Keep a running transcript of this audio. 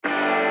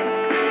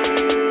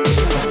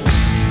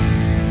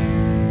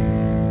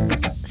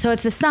So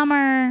it's the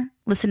summer,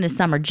 listen to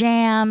summer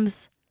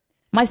jams.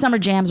 My summer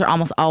jams are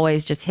almost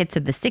always just hits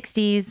of the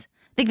 60s.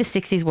 I think the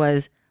 60s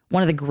was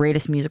one of the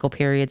greatest musical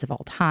periods of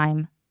all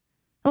time.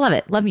 I love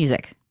it. Love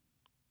music.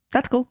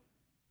 That's cool.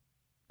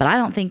 But I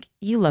don't think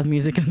you love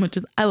music as much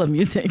as I love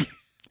music.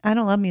 I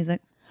don't love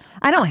music.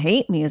 I don't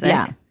hate music.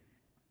 Yeah.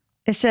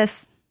 It's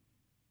just,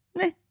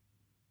 Did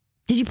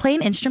you play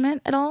an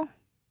instrument at all?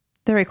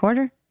 the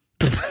recorder.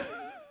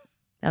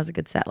 That was a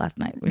good set last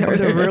night. That was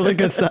a really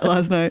good set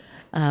last night.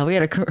 We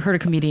had heard a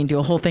comedian do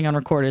a whole thing on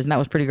recorders, and that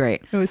was pretty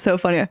great. It was so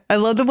funny. I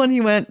love the one he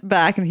went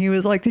back and he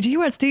was like, did you hear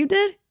what Steve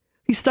did?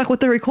 He stuck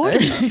with the recorder.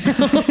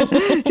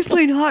 He's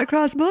playing Hot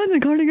Cross Buns in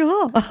Carnegie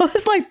Hall. I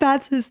was like,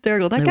 that's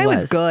hysterical. That guy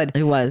was good.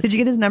 It was. Did you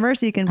get his number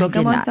so you can book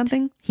him on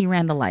something? He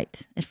ran the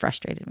light. It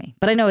frustrated me,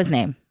 but I know his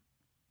name.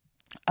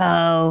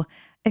 Oh,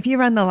 if you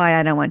run the light,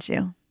 I don't want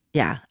you.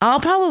 Yeah, I'll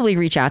probably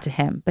reach out to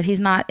him, but he's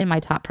not in my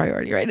top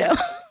priority right now.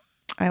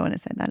 I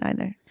wouldn't say that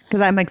either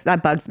because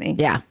that bugs me.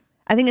 Yeah.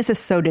 I think it's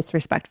just so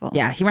disrespectful.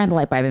 Yeah, he ran the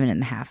light by a minute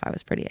and a half. I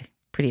was pretty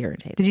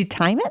irritated. Did you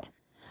time it?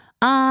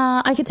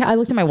 I could tell. I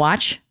looked at my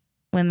watch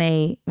when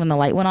the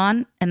light went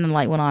on, and then the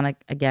light went on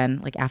again,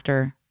 like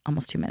after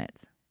almost 2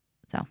 minutes.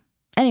 So,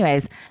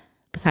 anyways,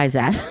 besides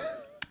that,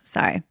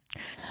 Sorry,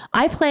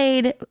 I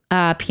played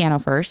piano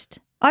first.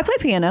 I play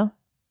piano.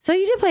 So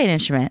you did play an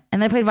instrument,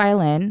 and then I played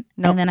violin,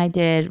 Nope. and then I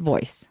did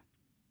voice.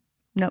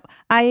 No,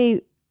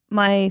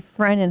 my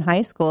friend in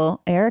high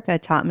school, Erica,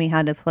 taught me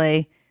how to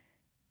play.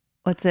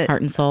 What's it?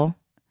 Heart and Soul,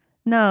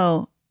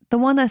 No, the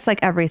one that's like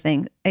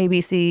everything.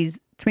 ABCs,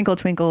 Twinkle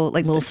Twinkle,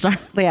 like Little Star.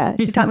 Yeah,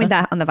 she taught me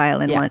that on the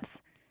violin Yeah.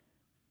 once.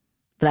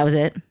 But that was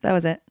it. That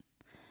was it.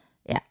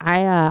 Yeah,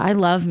 I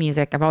love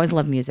music. I've always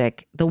loved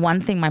music. The one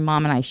thing my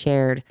mom and I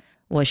shared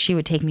was she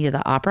would take me to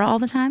the opera all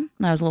the time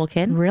when I was a little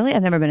kid. Really,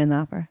 I've never been in the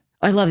opera.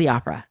 I love the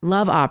opera.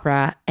 Love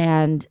opera.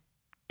 And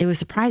it was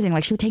surprising.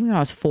 Like she would take me when I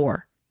was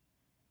 4.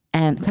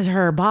 And because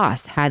her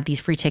boss had these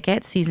free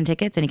tickets, season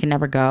tickets, and he could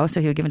never go.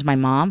 So he would give them to my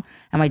mom.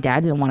 And my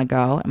dad didn't want to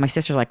go. And my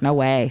sister's like, no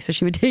way. So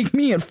she would take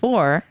me at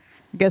 4.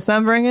 Guess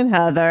I'm bringing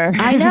Heather.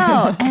 I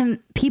know. And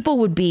people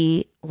would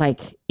be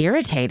like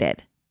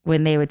irritated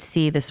when they would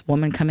see this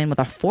woman come in with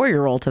a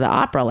 4-year-old to the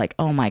opera. Like,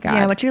 oh my God.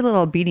 Yeah, but you're a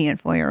little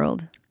obedient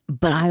 4-year-old.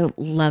 But I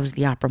loved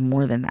the opera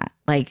more than that.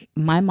 Like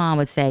my mom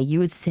would say, you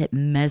would sit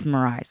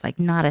mesmerized, like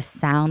not a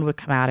sound would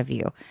come out of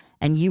you.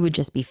 And you would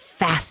just be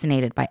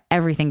fascinated by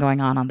everything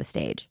going on the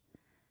stage.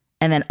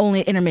 And then only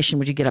at intermission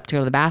would you get up to go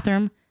to the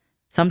bathroom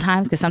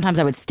sometimes, because sometimes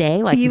I would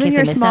stay. Like Even in case your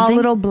I missed small something.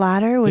 little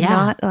bladder would Yeah.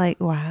 not like,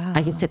 wow.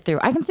 I can sit through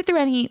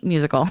any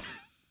musical.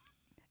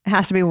 It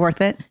has to be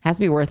worth it. Has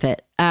to be worth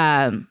it.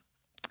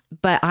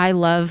 But I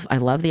love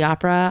the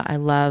opera. I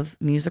love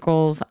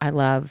musicals. I don't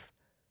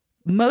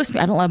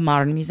love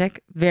modern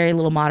music. Very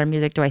little modern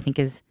music do I think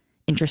is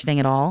interesting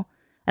at all.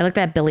 I like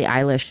that Billie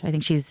Eilish. I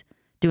think she's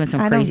doing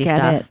some crazy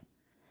stuff.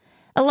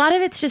 A lot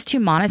of it's just too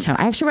monotone.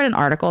 I actually read an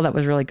article that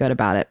was really good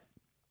about it.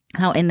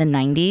 How in the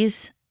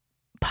 90s,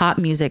 pop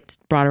music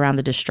brought around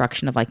the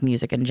destruction of like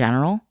music in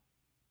general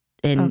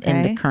in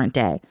the current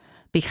day,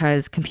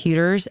 because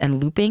computers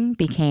and looping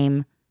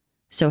became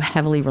so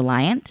heavily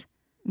reliant.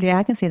 Yeah,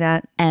 I can see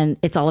that. And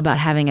it's all about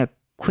having a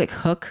quick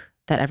hook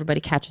that everybody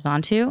catches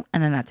on to,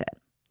 and then that's it.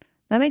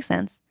 That makes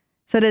sense.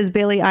 So does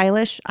Billie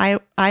Eilish,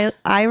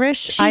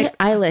 Irish?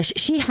 Eilish,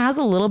 she has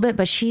a little bit,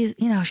 but she's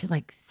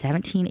like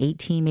 17,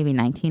 18, maybe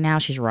 19 now.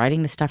 She's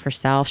writing the stuff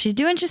herself. She's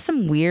doing just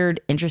some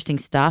weird, interesting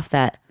stuff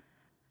that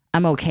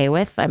I'm okay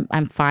with.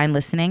 I'm fine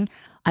listening.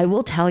 I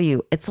will tell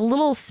you, it's a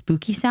little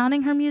spooky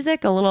sounding, her music,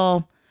 it's a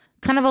little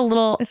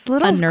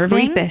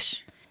unnerving.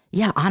 Creepish.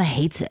 Yeah, Anna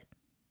hates it.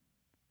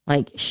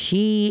 Like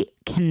she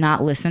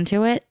cannot listen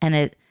to it, and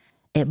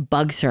it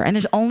bugs her. And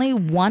there's only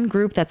one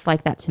group that's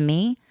like that to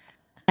me.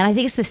 And I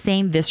think it's the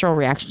same visceral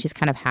reaction she's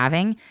kind of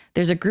having.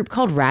 There's a group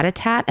called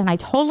Rat-a-Tat, and I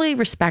totally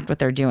respect what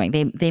they're doing.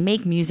 They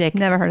make music.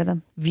 Never heard of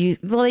them.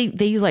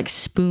 They use like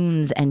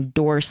spoons and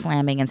door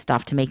slamming and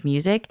stuff to make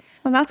music.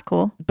 Well, that's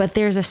cool. But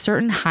there's a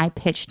certain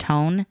high-pitched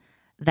tone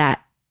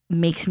that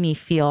makes me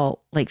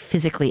feel like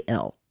physically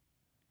ill.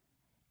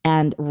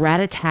 And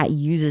Rat-a-Tat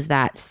uses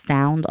that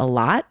sound a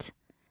lot.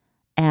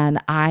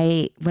 And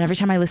every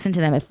time I listen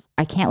to them, if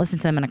I can't listen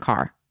to them in a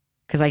car,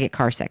 because I get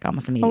car sick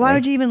almost immediately. Well, why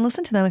would you even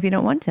listen to them if you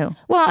don't want to?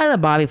 Well, I let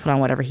Bobby put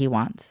on whatever he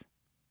wants.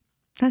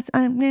 That's,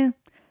 yeah.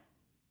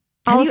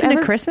 I'll listen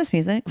to Christmas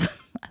music. I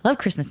love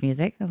Christmas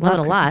music. I love it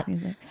a lot.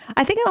 Music.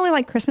 I think I only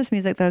like Christmas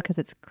music though because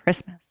it's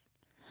Christmas.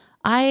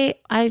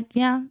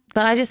 Yeah,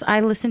 but I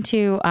listen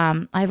to,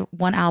 I have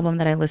one album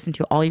that I listen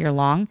to all year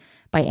long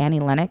by Annie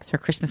Lennox, her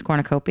Christmas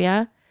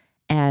Cornucopia,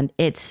 and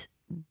it's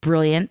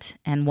brilliant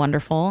and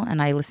wonderful.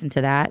 And I listen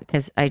to that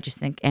because I just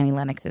think Annie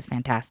Lennox is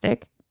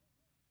fantastic.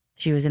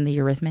 She was in the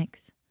Eurythmics.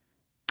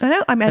 I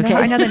know. I mean, okay.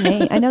 I know the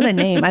name. I know the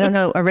name. I don't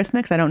know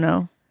Eurythmics. I don't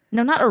know.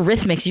 No, not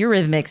Eurythmics.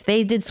 Eurythmics.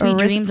 They did "Sweet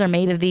Dreams Are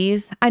Made of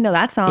These." I know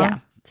that song. Yeah.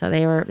 So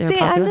they were. See,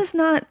 popular. I'm just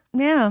not.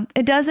 Yeah,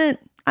 it doesn't.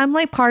 I'm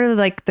like part of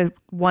like the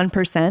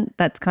 1%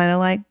 that's kind of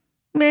like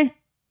meh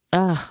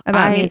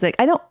about music.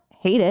 I don't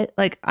hate it.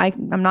 Like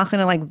I'm not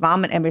gonna like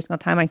vomit every single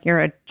time I hear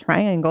a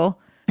triangle.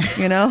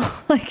 you know,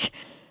 like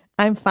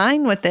I'm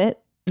fine with it.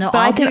 No, But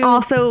I can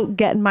also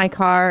get in my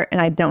car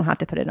and I don't have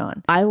to put it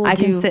on. I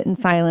can sit in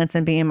silence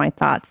and be in my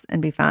thoughts and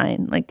be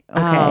fine. Like,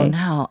 okay. Oh,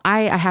 no.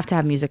 I have to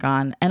have music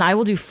on, and I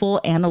will do full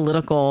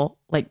analytical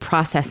like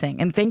processing.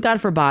 And thank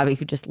God for Bobby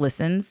who just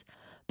listens.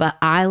 But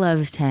I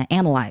love to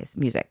analyze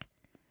music,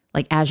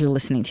 like as you're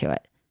listening to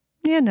it.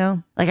 Yeah,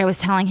 no. Like I was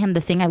telling him,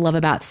 the thing I love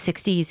about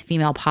 60s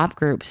female pop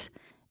groups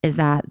is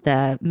that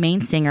the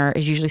main singer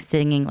is usually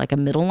singing like a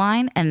middle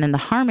line. And then the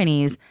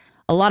harmonies,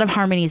 a lot of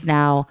harmonies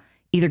now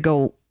either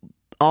go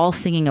all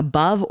singing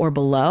above or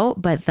below,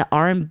 but the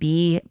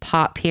R&B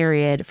pop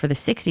period for the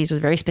 60s was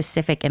very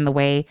specific in the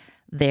way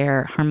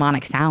their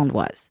harmonic sound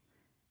was.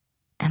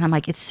 And I'm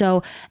like, it's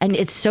so tight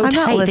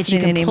that you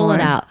can pull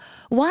it out.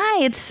 Why?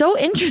 It's so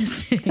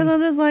interesting. Because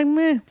I'm just like,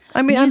 meh.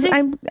 I mean,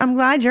 I'm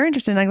glad you're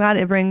interested. I'm glad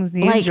it brings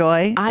you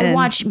joy. I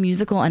watch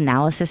musical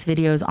analysis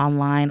videos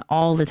online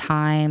all the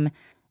time.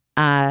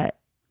 I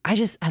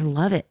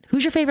love it.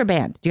 Who's your favorite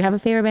band? Do you have a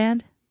favorite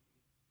band?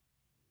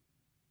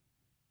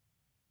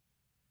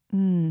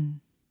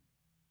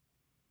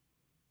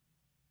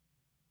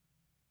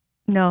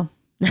 No.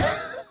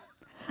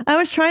 I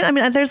was trying. I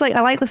mean, I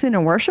like listening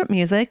to worship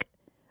music,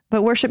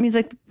 but worship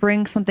music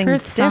brings something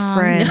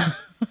different.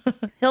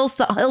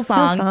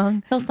 Hillsong.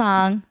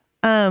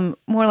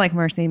 More like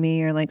Mercy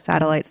Me or like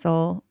Satellite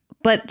Soul.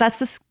 But that's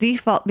just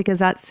default because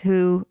that's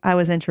who I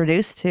was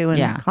introduced to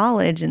in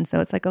college. And so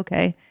it's like,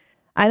 okay,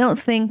 I don't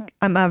think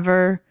I've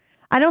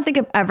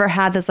ever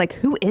had this like,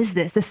 who is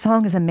this? This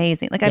song is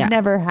amazing. Like I've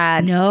never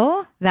had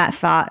that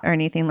thought or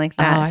anything like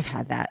that. Oh, I've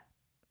had that.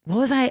 What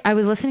was I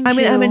was listening to? I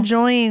mean, I'm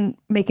enjoying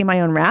making my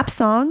own rap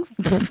songs.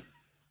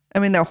 I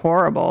mean, they're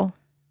horrible.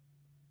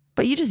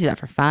 But you just do that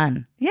for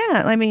fun.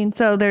 Yeah. I mean,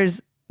 so there's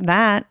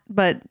that.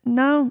 But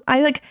no, I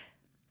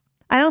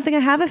don't think I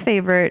have a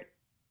favorite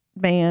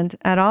band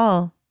at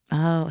all.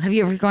 Oh, have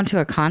you ever gone to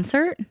a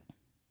concert?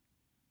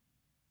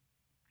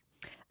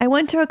 I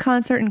went to a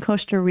concert in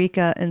Costa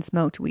Rica and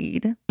smoked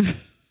weed.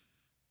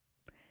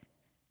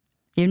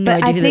 You have no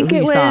idea I think who it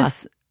you was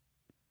saw.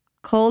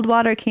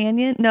 Coldwater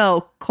Canyon.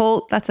 No,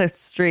 that's a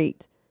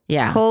street.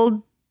 Yeah.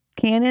 Cold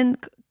Canyon.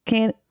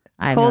 I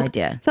have no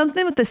idea.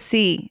 Something with the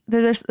C.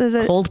 There's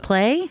a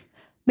Coldplay?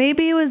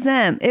 Maybe it was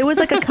them. It was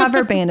like a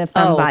cover band of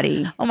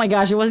somebody. Oh my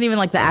gosh, it wasn't even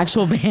like the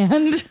actual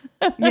band.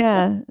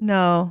 Yeah,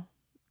 no.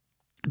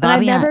 But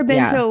I've never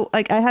been to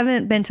I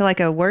haven't been to like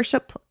a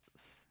worship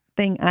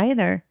thing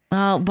either.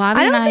 Well,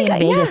 Bobby and I in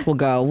Vegas will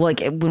go. Like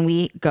when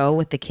we go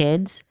with the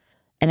kids,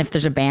 and if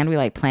there's a band we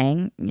like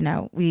playing, you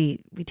know,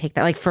 we take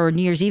that. Like for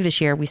New Year's Eve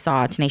this year, we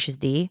saw Tenacious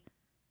D,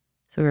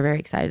 so we were very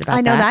excited about that.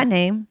 I know that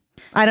name.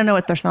 I don't know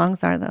what their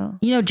songs are though.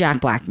 You know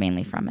Jack Black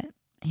mainly from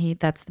it.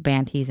 That's the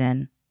band he's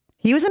in.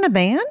 He was in a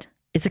band?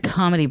 It's a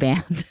comedy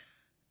band.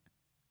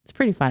 It's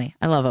pretty funny.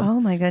 I love him. Oh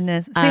my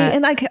goodness. See,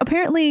 and like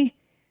apparently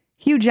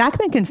Hugh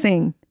Jackman can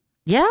sing.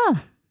 Yeah.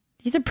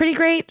 He's a pretty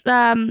great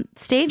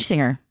stage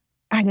singer.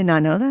 I did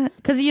not know that.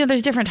 Because, you know,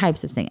 there's different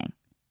types of singing.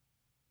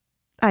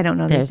 I don't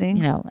know these things.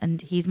 You know, and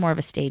he's more of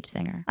a stage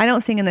singer. I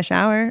don't sing in the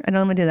shower. I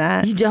don't even do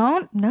that. You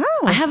don't? No.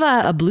 I have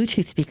a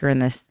Bluetooth speaker in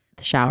the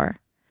shower.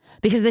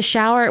 Because the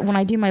shower, when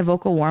I do my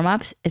vocal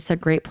warm-ups, it's a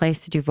great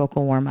place to do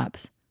vocal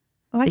warm-ups.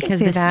 Oh, I because can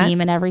see the that. steam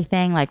and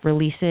everything like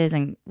releases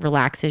and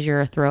relaxes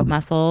your throat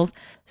muscles.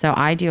 So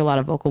I do a lot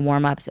of vocal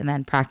warm-ups and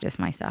then practice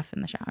my stuff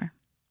in the shower.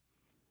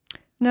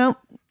 No,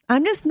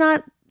 I'm just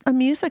not a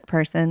music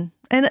person.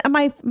 And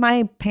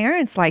my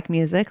parents like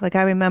music. Like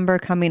I remember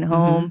coming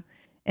home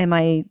and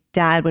my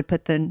dad would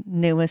put the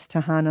newest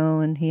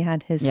Tejano and he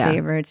had his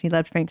favorites. He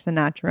loved Frank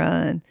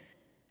Sinatra. And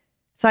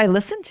so I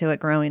listened to it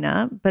growing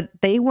up, but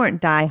they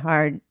weren't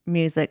diehard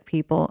music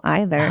people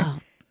either. Oh.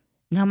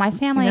 No, my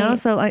family.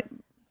 So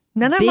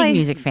none of big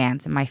music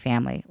fans in my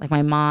family. Like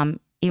my mom,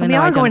 even though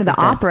I I going to the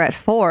opera at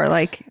 4.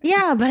 Like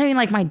yeah, but I mean,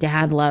 like my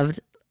dad loved.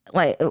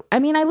 Like I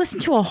mean, I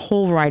listened to a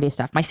whole variety of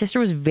stuff. My sister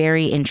was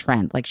very in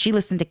trend. Like she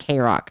listened to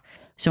K-Rock.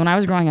 So when I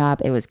was growing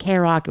up, it was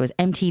K-Rock, it was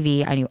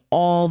MTV. I knew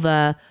all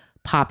the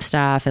pop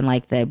stuff and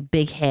like the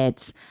big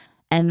hits.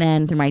 And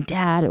then through my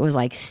dad, it was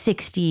like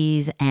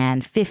 60s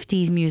and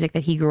 50s music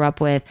that he grew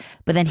up with.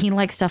 But then he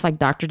liked stuff like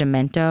Dr.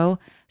 Demento.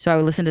 So I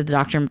would listen to the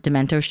Dr.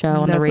 Demento show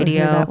on the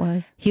radio. Who that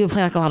was. He would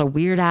play like a lot of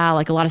Weird Al,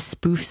 like a lot of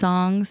spoof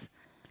songs,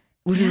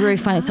 which was very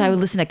funny. So I would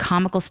listen to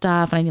comical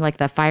stuff and I knew like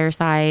the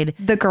Fireside.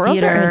 The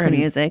girls are into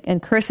music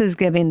and Chris is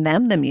giving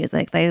them the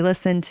music. They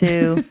listen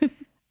to,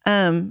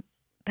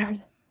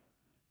 there's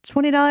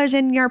 $20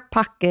 in your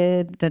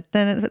pocket.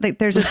 Like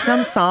there's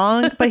some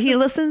song, but he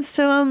listens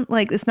to them.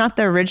 Like it's not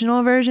the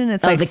original version.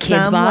 It's like the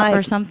Kids Bop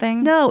or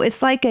something. No,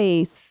 it's like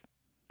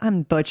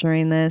I'm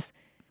butchering this.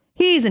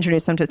 He's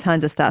introduced them to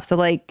tons of stuff. So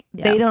like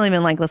they don't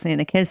even like listening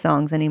to kids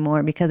songs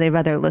anymore because they'd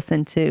rather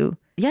listen to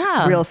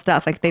real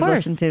stuff. Like they've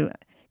listened to,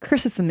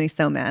 Chris is me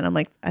so mad. I'm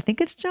like, I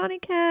think it's Johnny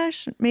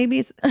Cash. Maybe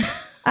it's,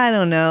 I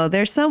don't know.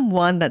 There's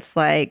someone that's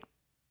like,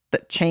 the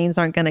chains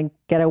aren't going to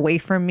get away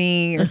from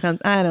me or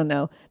something. I don't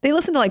know. They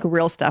listen to like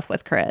real stuff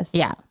with Chris.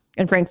 Yeah.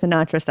 And Frank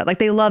Sinatra stuff. Like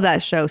they love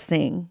that show,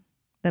 Sing.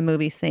 the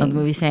movie Sing. Oh, the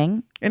movie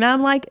Sing? And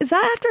I'm like, is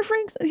that after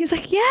Frank's? And he's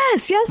like,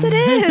 yes, it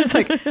is.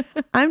 Like,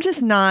 I'm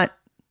just not,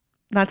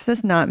 that's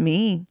just not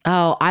me.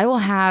 Oh, I will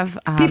have...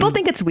 people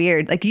think it's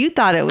weird. Like you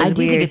thought it was weird. I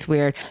do think it's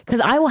weird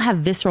because I will have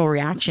visceral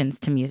reactions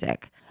to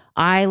music.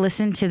 I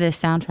listened to the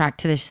soundtrack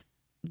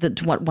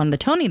to what won the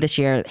Tony this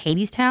year,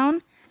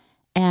 Hadestown.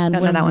 And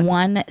when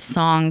one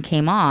song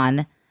came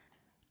on,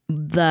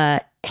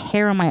 the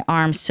hair on my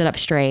arm stood up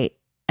straight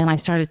and I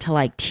started to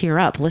like tear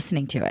up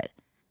listening to it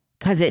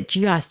because it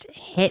just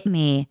hit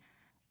me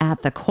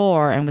at the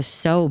core and was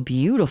so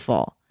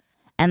beautiful.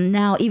 And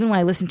now even when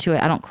I listen to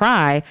it, I don't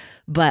cry,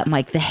 but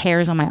like the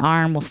hairs on my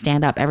arm will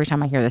stand up every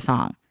time I hear the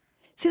song.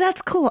 See,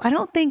 that's cool. I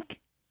don't think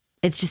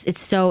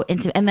it's so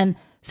intimate. And then,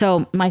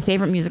 so my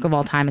favorite music of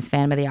all time is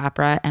Phantom of the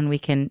Opera, and we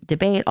can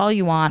debate all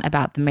you want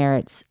about the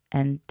merits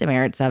and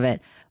demerits of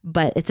it,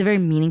 but it's a very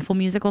meaningful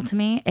musical to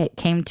me. It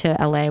came to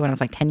LA when I was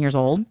like 10 years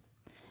old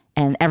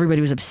and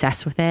everybody was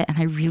obsessed with it. And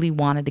I really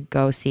wanted to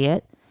go see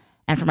it.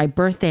 And for my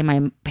birthday,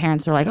 my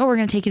parents were like, oh, we're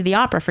going to take you to the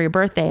opera for your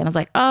birthday. And I was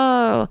like,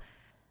 oh,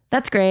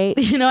 that's great.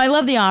 You know, I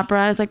love the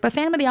opera. I was like, but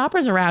Phantom of the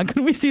Opera's around.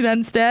 Can we see that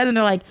instead? And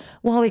they're like,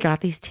 well, we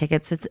got these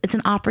tickets. It's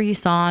an opera you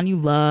saw and you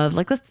love.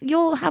 Like,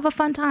 you'll have a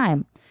fun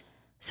time.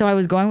 So I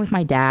was going with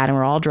my dad and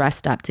we're all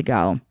dressed up to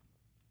go.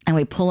 And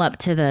we pull up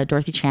to the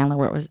Dorothy Chandler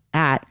where it was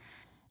at.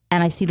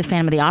 And I see the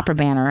Phantom of the Opera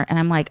banner. And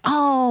I'm like,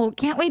 oh,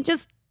 can't we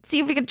just see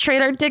if we could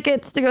trade our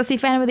tickets to go see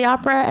Phantom of the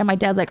Opera? And my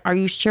dad's like, are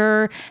you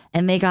sure?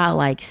 And they got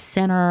like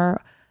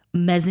center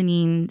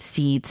mezzanine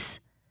seats,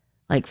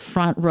 like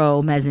front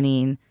row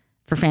mezzanine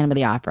for Phantom of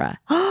the Opera.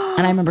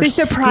 And I remember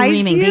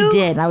screaming. You? They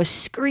did. And I was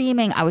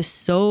screaming. I was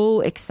so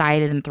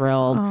excited and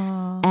thrilled.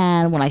 Aww.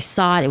 And when I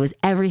saw it, it was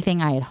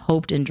everything I had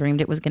hoped and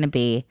dreamed it was going to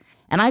be.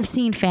 And I've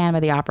seen Phantom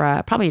of the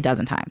Opera probably a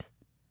dozen times.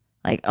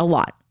 Like a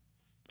lot.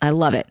 I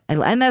love it.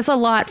 And that's a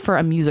lot for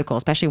a musical,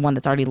 especially one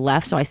that's already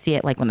left. So I see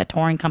it like when the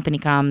touring company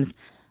comes.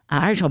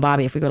 I already told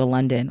Bobby if we go to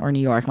London or New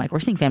York, I'm like, we're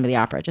seeing Phantom of the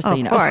Opera, just so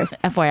you know. Of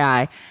course.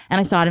 FYI. And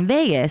I saw it in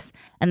Vegas.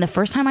 And the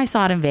first time I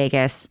saw it in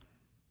Vegas,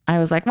 I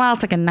was like, well,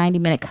 it's like a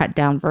 90-minute cut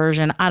down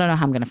version. I don't know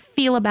how I'm going to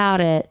feel about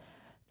it.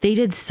 They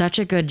did such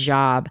a good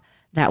job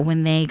that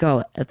when they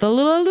go at the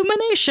little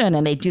illumination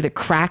and they do the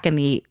crack and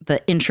the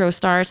intro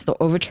starts, the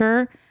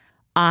overture,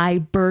 I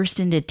burst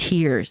into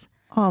tears.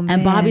 Oh, man.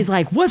 And Bobby's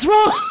like, what's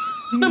wrong?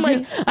 I'm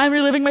like, I'm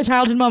reliving my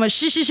childhood moment.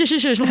 Shh.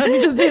 Let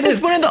me just do this.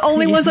 It's one of the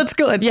only ones that's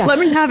good. Yeah. Let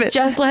me have it.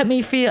 Just let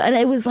me feel. And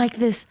it was like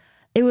this,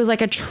 it was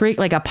like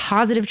a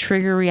positive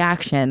trigger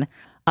reaction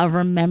of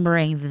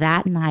remembering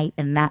that night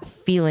and that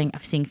feeling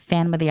of seeing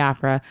Phantom of the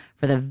Opera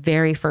for the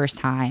very first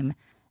time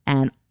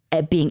and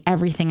it being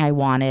everything I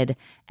wanted.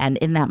 And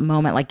in that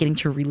moment, like getting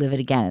to relive it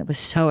again. It was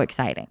so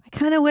exciting. I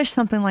kind of wish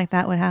something like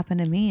that would happen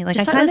to me. Like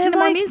just I kind of to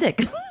more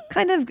music.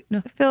 Kind of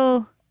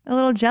feel a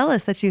little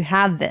jealous that you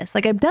have this.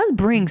 Like it does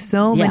bring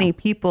so many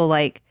people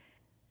like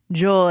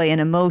joy and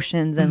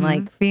emotions and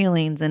like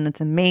feelings, and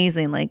it's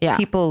amazing. Like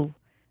people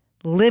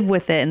live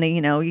with it, and they, you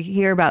know, you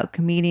hear about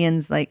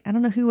comedians like, I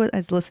don't know who I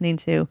was listening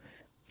to,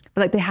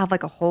 but like they have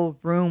like a whole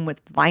room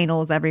with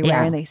vinyls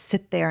everywhere and they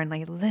sit there and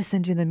like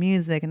listen to the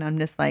music, and I'm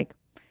just like,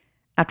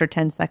 after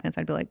 10 seconds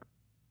I'd be like,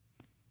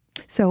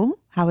 so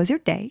how was your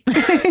day?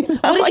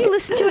 What did you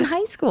listen to in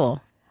high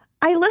school?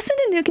 I listened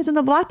to New Kids on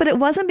the Block, but it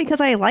wasn't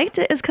because I liked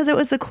it. It's because it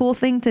was the cool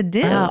thing to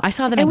do. Oh, I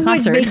saw them in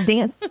concert.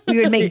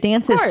 We would make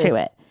dances to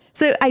it.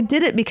 So I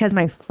did it because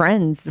my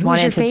friends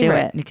wanted to do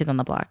it. New Kids on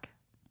the Block.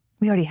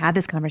 We already had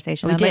this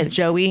conversation. We did. Like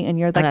Joey, and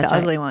you're like the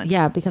ugly one.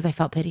 Yeah, because I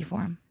felt pity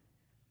for him.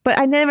 But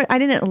I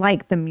didn't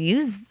like the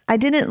music. I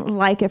didn't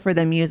like it for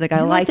the music.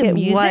 I like the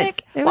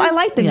music. I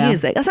like the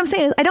music. That's what I'm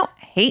saying. I don't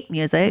hate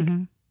music.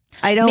 Mm-hmm.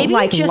 I don't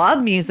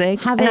love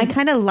music, and I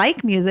kind of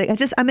like music.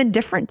 I'm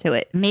indifferent to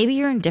it. Maybe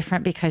you're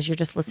indifferent because you're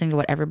just listening to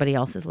what everybody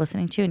else is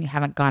listening to, and you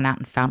haven't gone out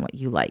and found what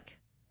you like.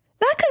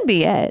 That could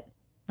be it.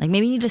 Like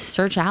maybe you need to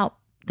search out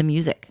the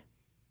music.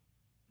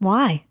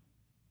 Why?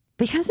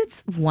 Because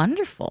it's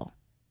wonderful.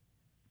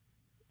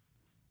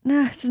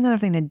 Nah, it's just another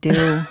thing to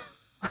do.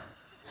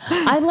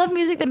 I love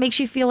music that makes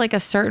you feel like a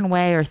certain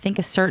way or think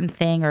a certain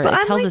thing, or it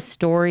tells a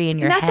story in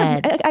your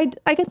head.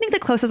 I think the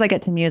closest I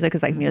get to music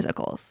is like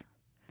musicals.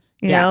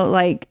 You know,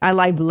 like I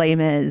liked Les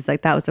Mis.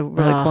 Like that was a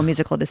really cool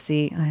musical to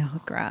see.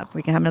 Oh, crap.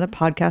 We can have another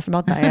podcast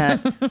about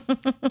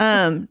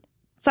that.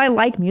 So I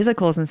like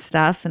musicals and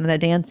stuff and the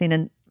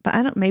dancing,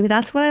 but maybe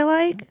that's what I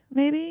like.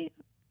 Maybe.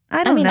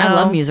 I don't know. I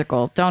love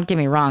musicals. Don't get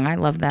me wrong. I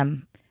love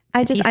them.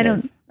 I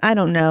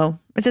don't know.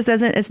 It just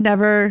it's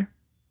never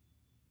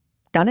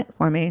done it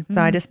for me. So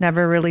I just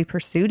never really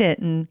pursued it.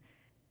 And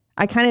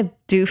I kind of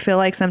do feel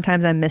like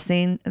sometimes I'm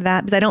missing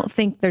that because I don't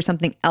think there's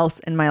something else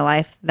in my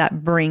life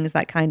that brings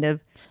that kind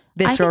of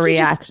visceral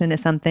reaction to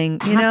something.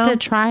 You have to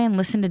try and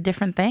listen to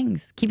different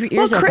things. Keep your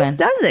ears open. Chris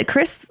does it.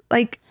 Chris,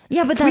 like,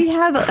 yeah, but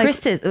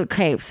Chris is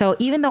okay. So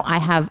even though I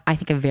have, I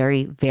think, a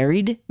very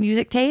varied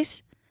music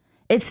taste,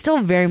 it's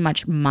still very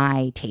much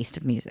my taste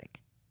of music.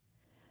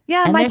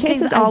 Yeah, and my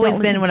taste has always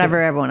been whatever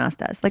everyone else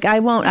does. Like, I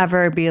won't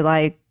ever be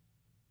like,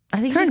 I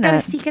think you just gotta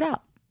seek it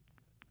out.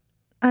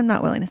 I'm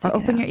not willing to seek it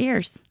out. Open your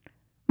ears.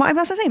 I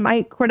was saying,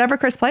 whatever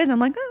Chris plays, I'm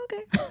like, oh,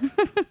 okay,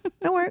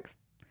 that works.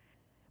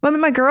 Well, I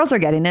mean, my girls are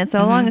getting it, so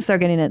as long as they're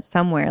getting it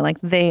somewhere, like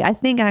I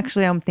think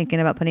actually I'm thinking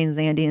about putting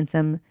Zandy in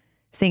some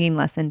singing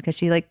lesson because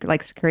she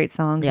likes to create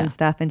songs and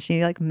stuff, and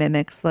she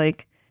mimics,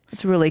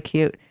 it's really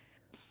cute.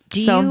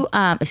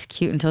 It's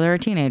cute until they're a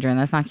teenager, and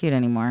that's not cute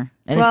anymore.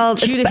 And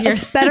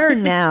it's better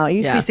now. It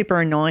used to be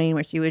super annoying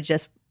where she would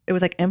it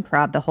was like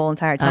improv the whole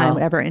entire time.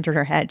 Whatever entered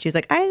her head, she's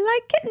like, I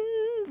like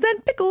kittens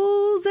and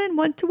pickles and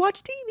want to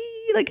watch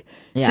TV.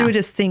 She would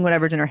just sing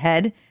whatever's in her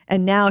head.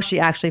 And now she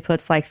actually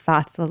puts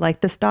thoughts of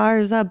the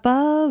stars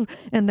above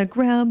and the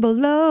ground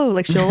below.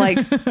 She'll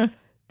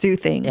do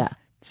things. Yeah.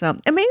 So,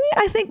 and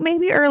I think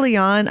maybe early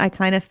on I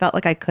kind of felt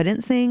like I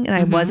couldn't sing and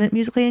I wasn't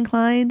musically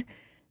inclined.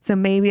 So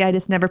maybe I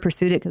just never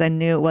pursued it because I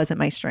knew it wasn't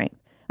my strength.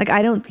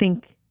 I don't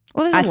think.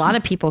 Well, there's a lot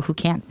of people who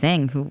can't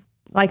sing who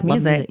like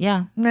music.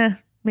 Yeah. Nah,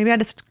 maybe I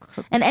just.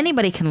 And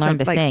anybody can learn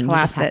to sing. You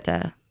just have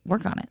to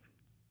work on it.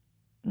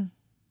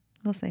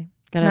 We'll see.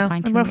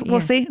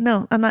 We'll see.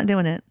 No, I'm not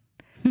doing it.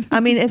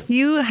 I mean, if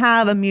you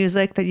have a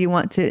music that you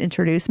want to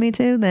introduce me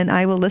to, then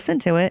I will listen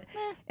to it.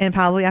 And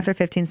probably after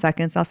 15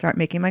 seconds, I'll start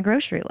making my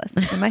grocery list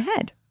in my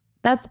head.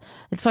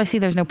 So I see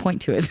there's no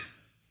point to it.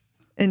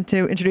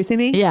 Into introducing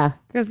me? Yeah.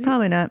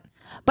 Probably not.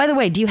 By the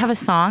way, do you have a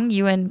song,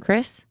 you and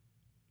Chris?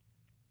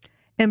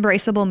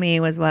 Embraceable Me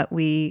was what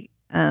we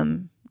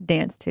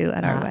danced to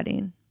at our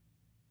wedding.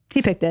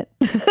 He picked it.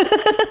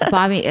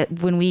 Bobby,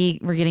 when we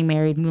were getting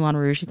married, Moulin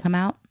Rouge had come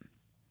out.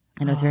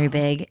 And it was very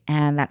big.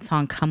 And that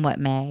song, Come What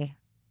May,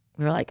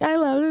 we were like, I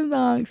love this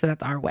song. So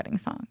that's our wedding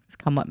song. It's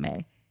Come What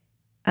May.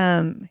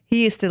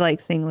 He used to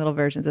sing little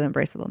versions of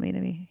Embraceable Me to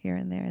me here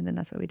and there. And then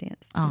that's what we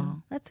danced to.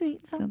 Oh, that's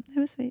sweet. So it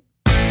was sweet.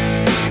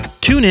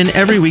 Tune in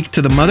every week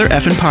to the Mother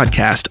Effin'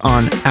 Podcast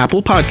on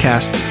Apple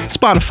Podcasts,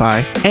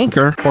 Spotify,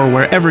 Anchor, or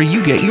wherever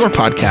you get your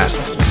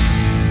podcasts.